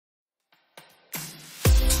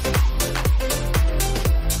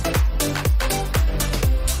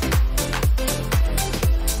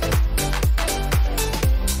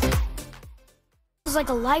like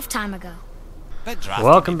a lifetime ago. Bit drafty,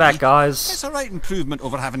 Welcome back, maybe. guys. It's a right improvement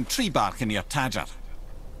over having tree bark in your tadger.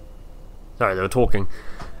 Sorry, they were talking.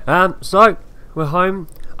 So, we're home.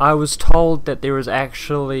 I was told that there is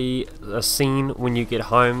actually a scene when you get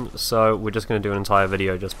home, so we're just going to do an entire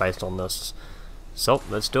video just based on this. So,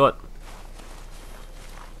 let's do it.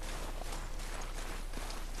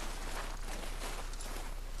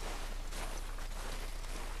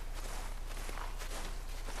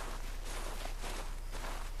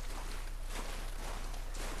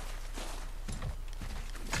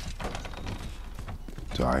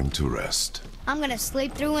 Time to rest. I'm gonna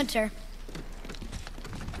sleep through winter.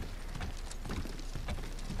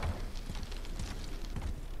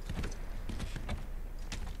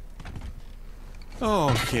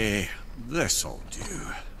 Okay, this'll do.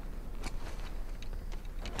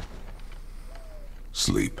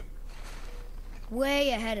 Sleep.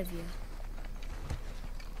 Way ahead of you.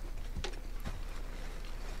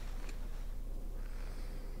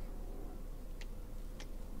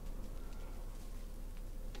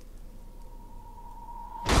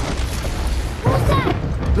 What's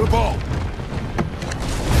that? The ball!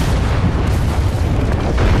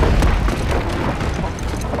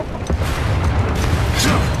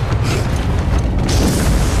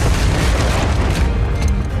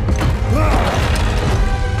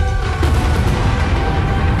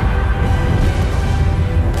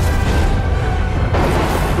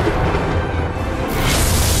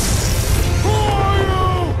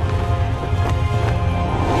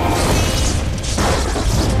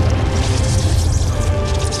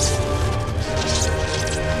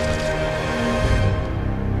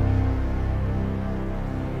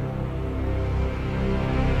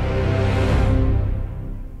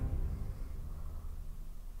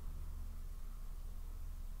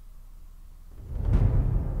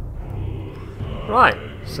 Right,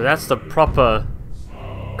 so that's the proper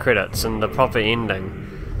credits and the proper ending.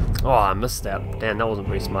 Oh, I missed that. Damn, that wasn't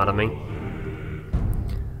very smart of me.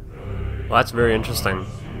 Well, that's very interesting.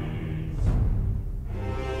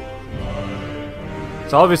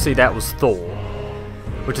 So obviously that was Thor,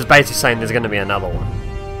 which is basically saying there's going to be another one,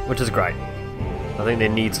 which is great. I think there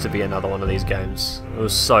needs to be another one of these games. It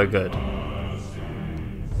was so good.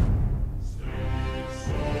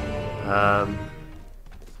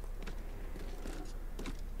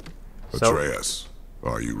 So, Atreus,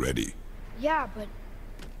 are you ready? Yeah, but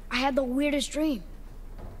I had the weirdest dream.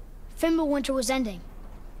 Fimbulwinter was ending,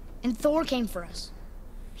 and Thor came for us.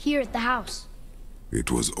 Here at the house.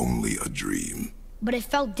 It was only a dream. But it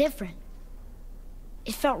felt different.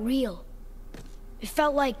 It felt real. It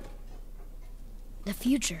felt like the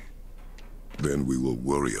future. Then we will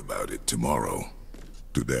worry about it tomorrow.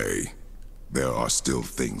 Today, there are still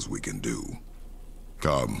things we can do.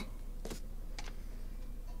 Come.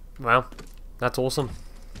 well, that's awesome.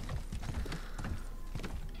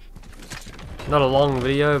 Not a long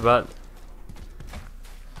video, but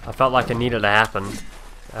I felt like it needed to happen.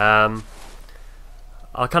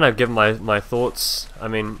 I'll kind of give my thoughts. I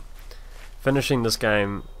mean, finishing this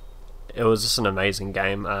game, it was just an amazing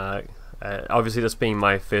game. Obviously, this being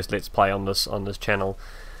my first Let's Play on this channel,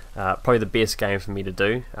 probably the best game for me to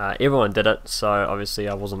do. Everyone did it, so obviously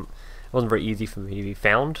it wasn't very easy for me to be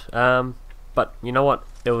found. But you know what?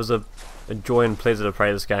 It was a joy and pleasure to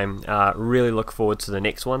play this game. Really look forward to the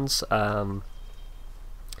next ones.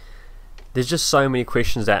 There's just so many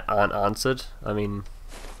questions that aren't answered. I mean,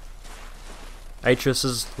 Atreus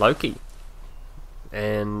is Loki,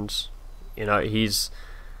 and you know, he's,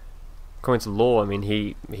 according to lore, I mean,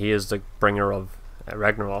 he is the bringer of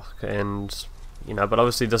Ragnarok, and you know, but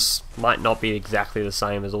obviously this might not be exactly the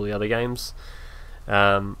same as all the other games.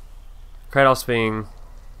 Kratos being,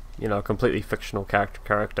 you know, a completely fictional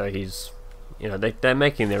character, he's, you know, they're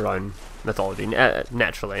making their own mythology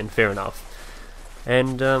naturally, and fair enough.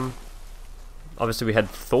 And obviously we had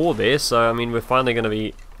Thor there, so I mean, we're finally going to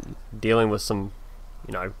be dealing with some,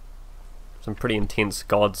 you know, some pretty intense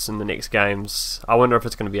gods in the next games. I wonder if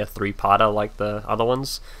it's going to be a three-parter like the other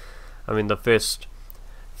ones. I mean, the first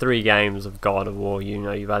 3 games of God of War, you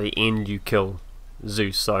know, by the end you kill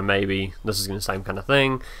Zeus, so maybe this is going to be the same kind of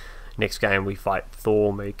thing. Next game we fight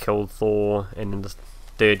Thor, maybe kill Thor, and in the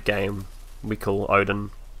 3rd game we kill Odin.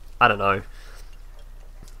 I don't know.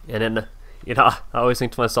 And then, you know, I always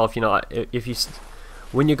think to myself, you know, if you,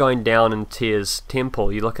 when you're going down in Tyr's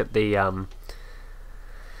temple, you look at the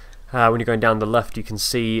when you're going down the lift, you can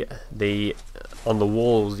see on the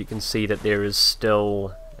walls, you can see that there is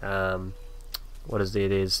still what is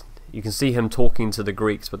there? You can see him talking to the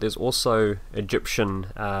Greeks, but there's also Egyptian,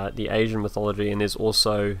 the Asian mythology, and there's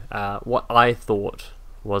also what I thought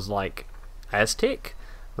was like Aztec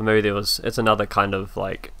or maybe it's another kind of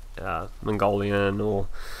like Mongolian or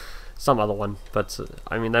some other one, but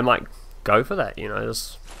I mean they might go for that, you know.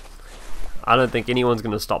 I don't think anyone's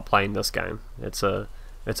going to stop playing this game. It's an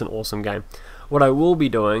awesome game. What I will be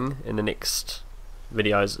doing in the next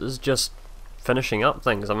videos is just finishing up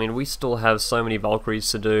things. I mean, we still have so many Valkyries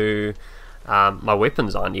to do. My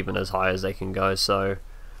weapons aren't even as high as they can go, so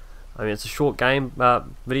I mean it's a short game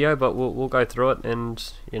video, but we'll go through it, and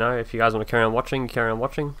you know, if you guys want to carry on watching, carry on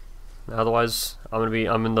watching. Otherwise,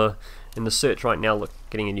 I'm in the search right now,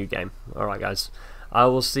 getting a new game. Alright guys, I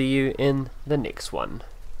will see you in the next one.